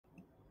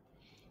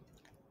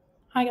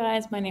Hi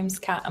guys, my name's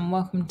Kat and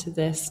welcome to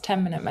this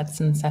 10-minute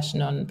medicine session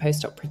on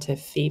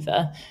post-operative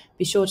fever.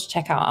 Be sure to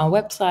check out our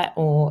website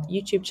or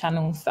YouTube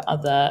channel for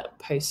other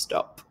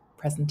post-op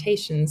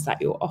presentations that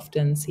you'll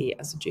often see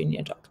as a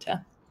junior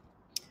doctor.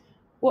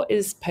 What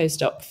is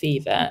post-op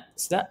fever?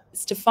 So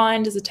that's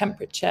defined as a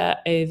temperature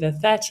over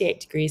 38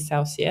 degrees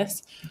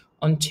Celsius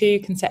on 2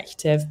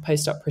 consecutive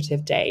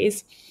post-operative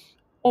days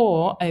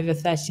or over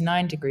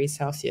 39 degrees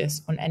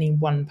Celsius on any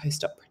one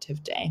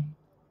post-operative day.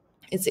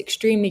 It's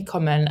extremely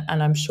common,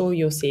 and I'm sure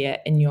you'll see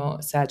it in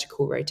your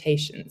surgical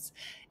rotations.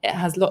 It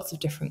has lots of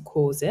different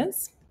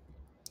causes.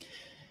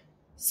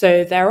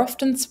 So they're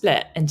often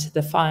split into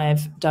the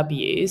 5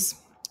 Ws,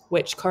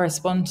 which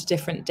correspond to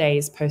different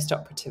days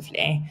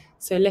post-operatively.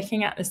 So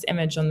looking at this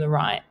image on the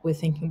right, we're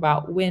thinking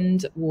about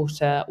wind,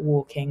 water,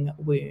 walking,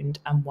 wound,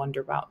 and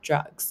wonder about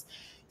drugs.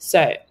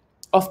 So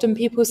often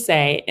people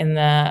say in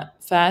the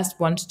first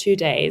 1 to 2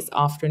 days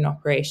after an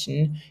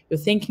operation, you're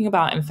thinking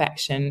about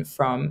infection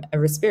from a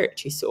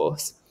respiratory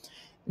source.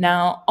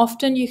 Now,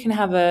 often you can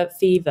have a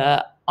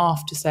fever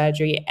after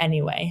surgery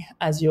anyway,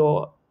 as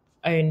your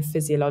own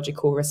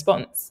physiological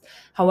response.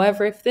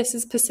 However, if this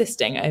is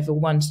persisting over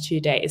 1 to 2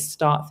 days,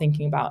 start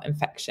thinking about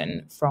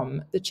infection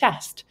from the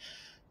chest.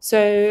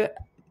 So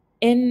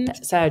in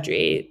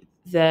surgery,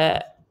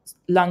 the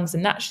lungs are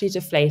naturally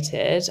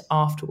deflated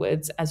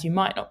afterwards, as you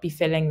might not be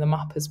filling them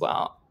up as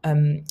well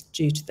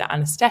due to the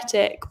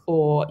anesthetic,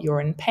 or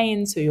you're in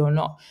pain, so you're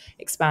not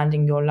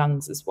expanding your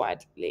lungs as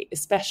widely,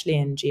 especially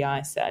in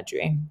GI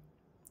surgery.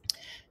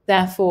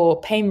 Therefore,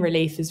 pain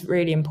relief is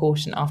really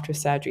important after a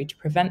surgery to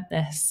prevent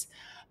this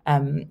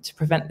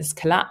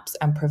collapse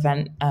and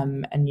prevent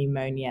a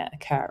pneumonia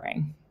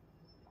occurring.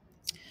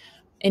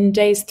 In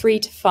days 3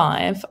 to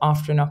 5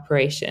 after an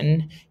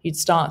operation, you'd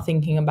start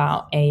thinking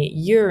about a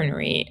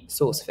urinary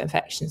source of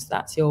infection, so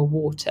that's your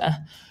water.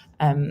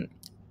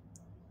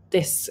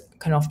 This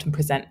can often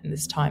present in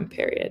this time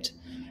period.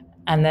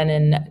 And then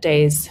in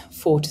days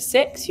 4 to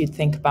 6, you'd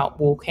think about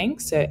walking,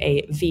 so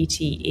a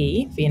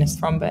VTE, venous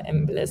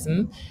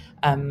thromboembolism,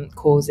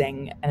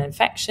 causing an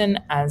infection,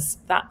 as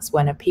that's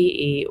when a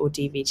PE or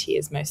DVT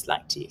is most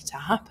likely to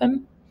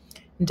happen.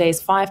 In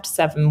days 5 to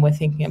 7, we're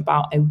thinking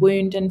about a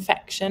wound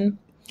infection.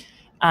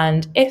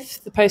 And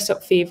if the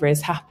post-op fever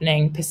is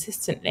happening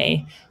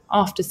persistently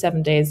after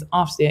 7 days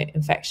after the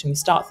infection, we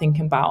start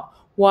thinking about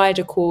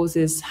wider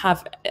causes.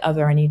 Are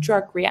there any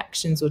drug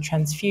reactions or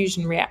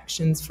transfusion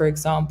reactions, for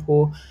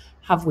example?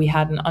 Have we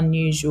had an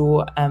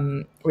unusual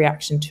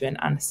reaction to an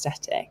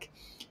anesthetic?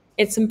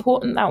 It's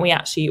important that we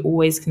actually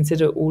always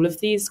consider all of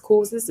these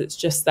causes. It's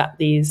just that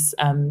these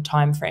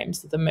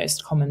timeframes are the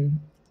most common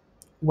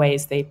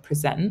ways they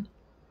present.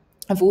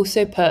 I've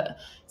also put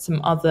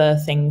some other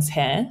things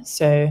here.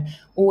 So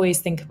always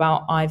think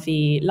about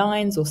IV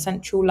lines or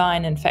central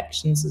line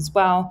infections as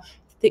well.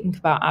 Think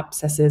about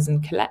abscesses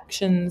and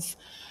collections,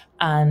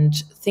 and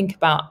think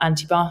about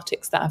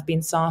antibiotics that have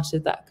been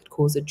started that could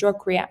cause a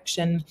drug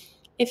reaction.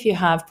 If you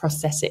have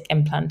prosthetic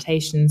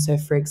implantation, so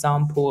for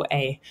example,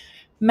 a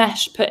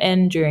mesh put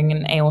in during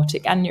an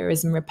aortic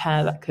aneurysm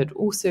repair, that could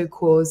also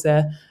cause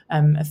a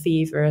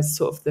fever as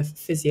sort of the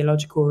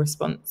physiological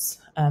response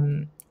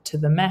to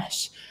the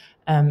mesh.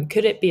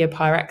 Could it be a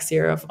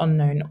pyrexia of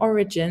unknown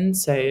origin?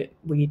 So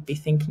we'd be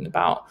thinking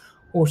about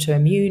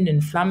autoimmune,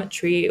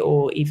 inflammatory,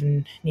 or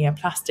even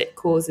neoplastic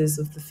causes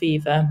of the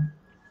fever.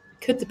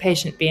 Could the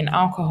patient be an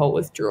alcohol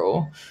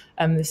withdrawal?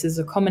 This is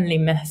a commonly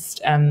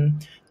missed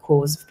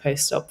cause of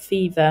post-op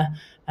fever,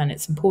 and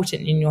it's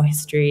important in your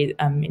history,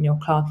 in your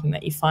clerking,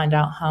 that you find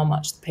out how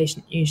much the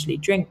patient usually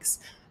drinks,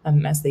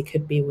 as they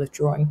could be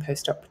withdrawing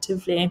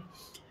post-operatively.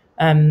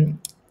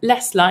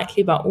 Less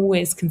likely, but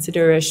always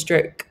consider a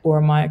stroke or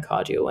a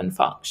myocardial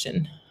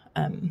infarction.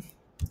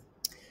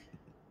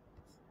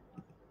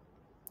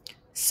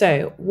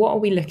 So what are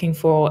we looking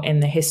for in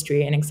the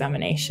history and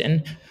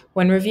examination?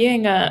 When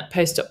reviewing a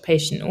post-op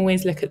patient,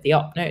 always look at the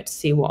op note to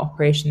see what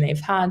operation they've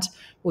had.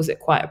 Was it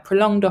quite a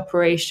prolonged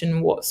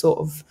operation? What sort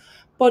of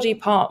body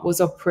part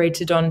was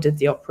operated on? Did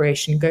the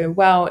operation go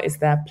well? Is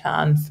there a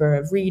plan for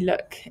a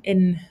relook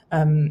in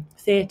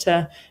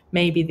theatre?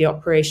 Maybe the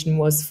operation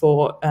was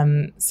for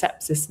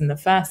sepsis in the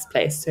first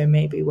place, so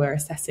maybe we're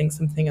assessing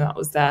something that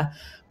was there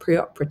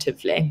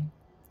preoperatively.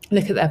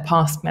 Look at their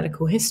past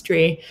medical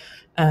history.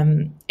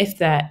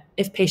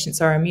 If patients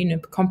are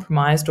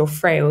immunocompromised or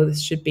frail,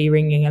 this should be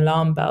ringing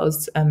alarm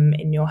bells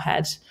in your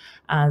head,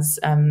 as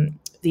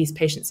these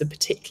patients are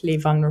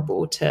particularly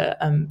vulnerable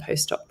to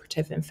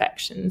post-operative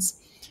infections.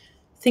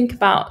 Think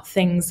about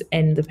things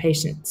in the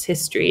patient's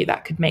history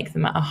that could make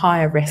them at a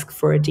higher risk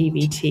for a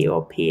DVT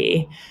or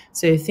PE.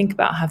 So think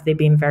about, have they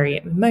been very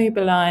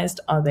immobilized?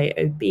 Are they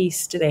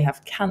obese? Do they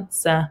have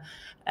cancer?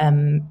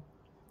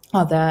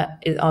 Are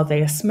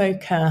they a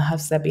smoker?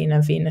 Has there been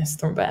a venous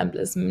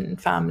thromboembolism in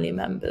family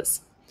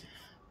members?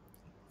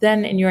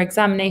 Then in your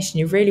examination,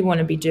 you really want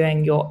to be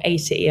doing your A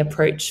to E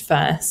approach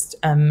first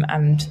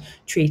and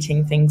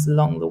treating things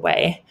along the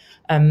way.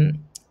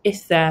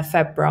 if they're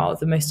febrile,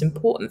 the most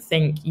important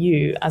thing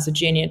you as a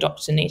junior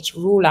doctor need to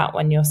rule out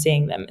when you're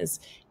seeing them is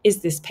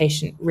this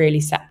patient really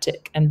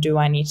septic, and do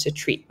I need to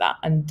treat that?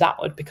 And that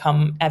would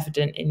become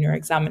evident in your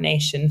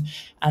examination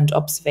and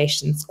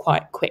observations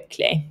quite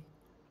quickly.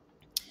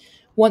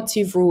 Once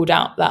you've ruled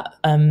out that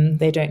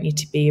they don't need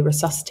to be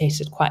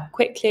resuscitated quite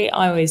quickly,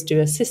 I always do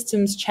a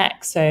systems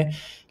check. So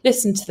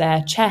listen to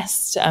their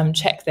chest,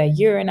 check their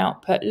urine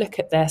output, look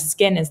at their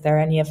skin. Is there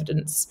any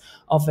evidence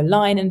of a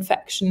line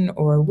infection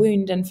or a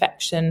wound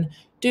infection?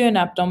 Do an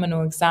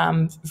abdominal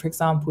exam, for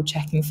example,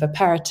 checking for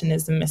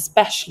peritonism,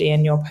 especially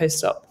in your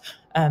post-op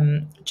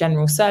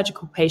general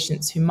surgical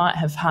patients who might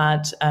have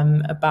had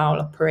a bowel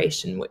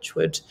operation, which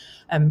would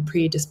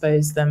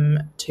predispose them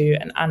to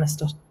an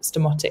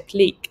anastomotic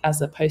leak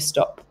as a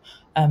post-op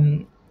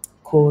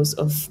cause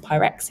of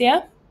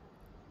pyrexia.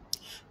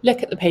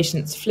 Look at the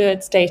patient's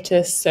fluid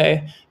status. So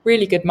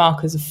really good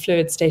markers of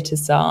fluid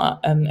status are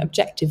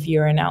objective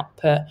urine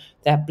output,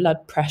 their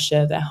blood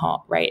pressure, their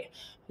heart rate.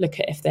 Look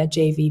at if their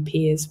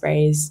JVP is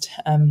raised,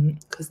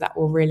 because that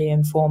will really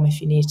inform if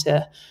you need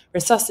to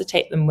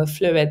resuscitate them with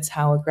fluids,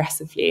 how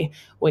aggressively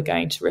we're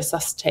going to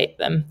resuscitate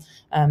them.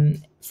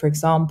 For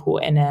example,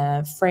 in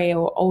a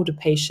frail older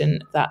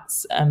patient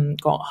that's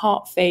got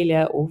heart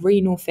failure or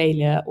renal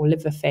failure or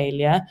liver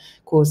failure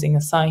causing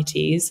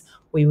ascites,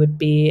 we would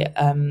be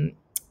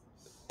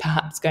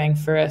perhaps going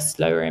for a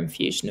slower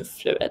infusion of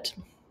fluid.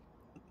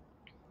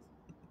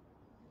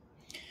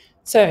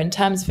 So in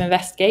terms of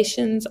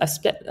investigations, I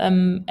split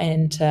them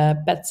into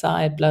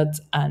bedside, bloods,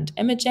 and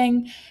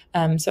imaging.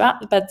 So at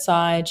the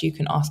bedside, you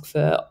can ask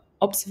for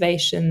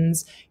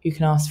observations, you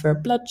can ask for a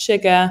blood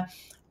sugar,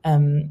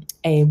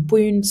 a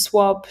wound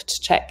swab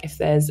to check if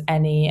there's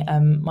any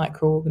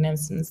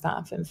microorganisms that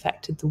have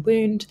infected the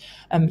wound,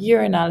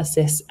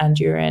 urinalysis and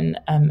urine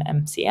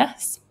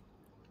MCS.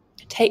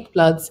 Take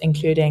bloods,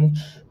 including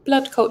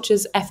blood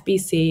cultures,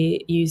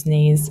 FBC,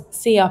 USNEs,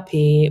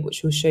 CRP,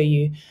 which will show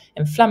you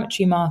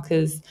inflammatory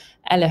markers,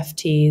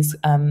 LFTs,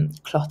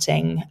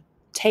 clotting.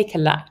 Take a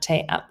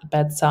lactate at the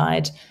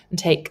bedside and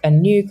take a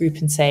new group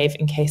and save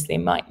in case they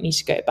might need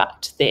to go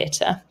back to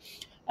theatre.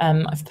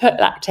 I've put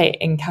lactate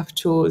in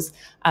capitals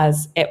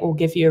as it will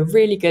give you a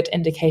really good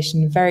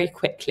indication very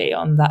quickly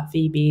on that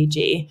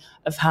VBG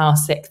of how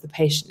sick the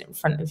patient in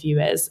front of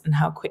you is and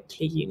how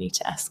quickly you need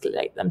to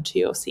escalate them to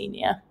your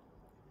senior.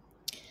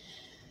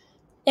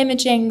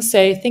 Imaging,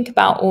 so think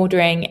about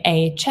ordering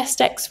a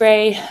chest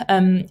x-ray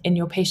in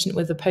your patient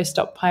with a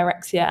post-op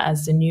pyrexia,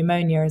 as the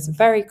pneumonia is a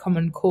very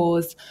common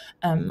cause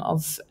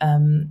of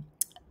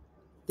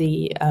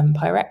the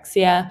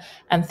pyrexia,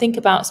 and think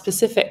about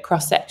specific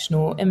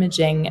cross-sectional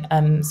imaging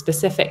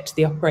specific to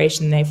the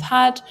operation they've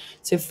had.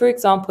 So for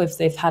example, if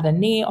they've had a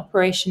knee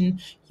operation,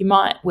 you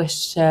might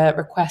wish to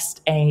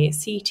request a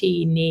CT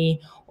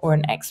knee or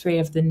an x-ray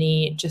of the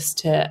knee just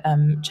to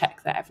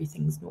check that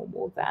everything's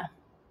normal there.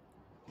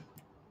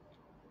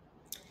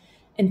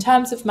 In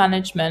terms of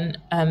management,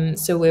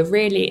 so we're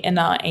really in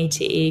our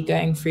ATE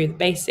going through the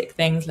basic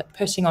things like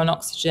putting on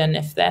oxygen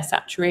if their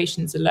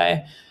saturations are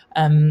low,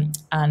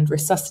 and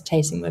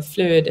resuscitating with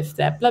fluid if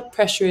their blood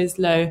pressure is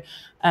low.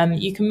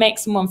 You can make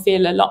someone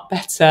feel a lot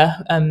better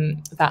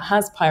that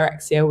has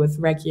pyrexia with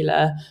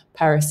regular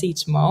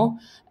paracetamol,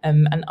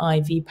 and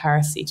IV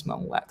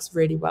paracetamol works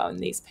really well in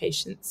these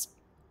patients.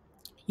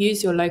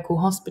 Use your local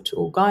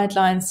hospital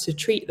guidelines to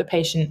treat the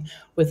patient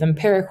with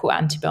empirical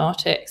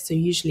antibiotics, so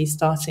usually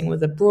starting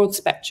with a broad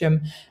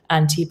spectrum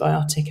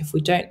antibiotic if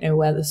we don't know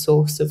where the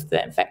source of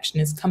the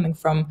infection is coming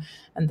from,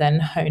 and then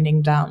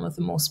honing down with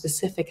a more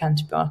specific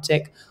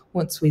antibiotic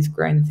once we've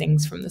grown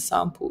things from the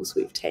samples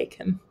we've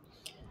taken.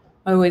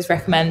 I always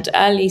recommend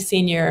early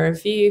senior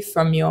review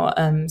from your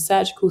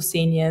surgical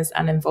seniors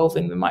and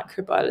involving the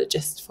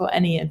microbiologist for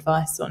any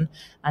advice on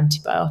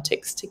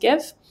antibiotics to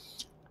give.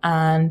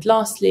 And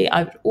lastly,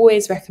 I would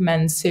always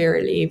recommend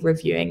serially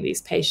reviewing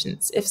these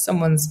patients. If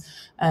someone's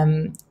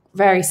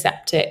very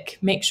septic,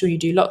 make sure you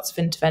do lots of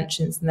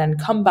interventions and then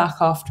come back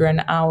after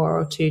an hour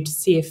or two to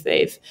see if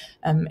they've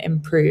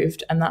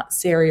improved. And that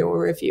serial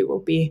review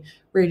will be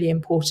really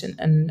important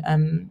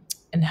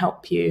and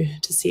help you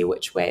to see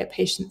which way a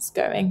patient's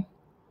going.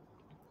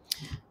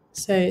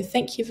 So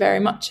thank you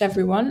very much,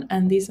 everyone.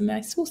 And these are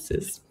my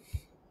sources.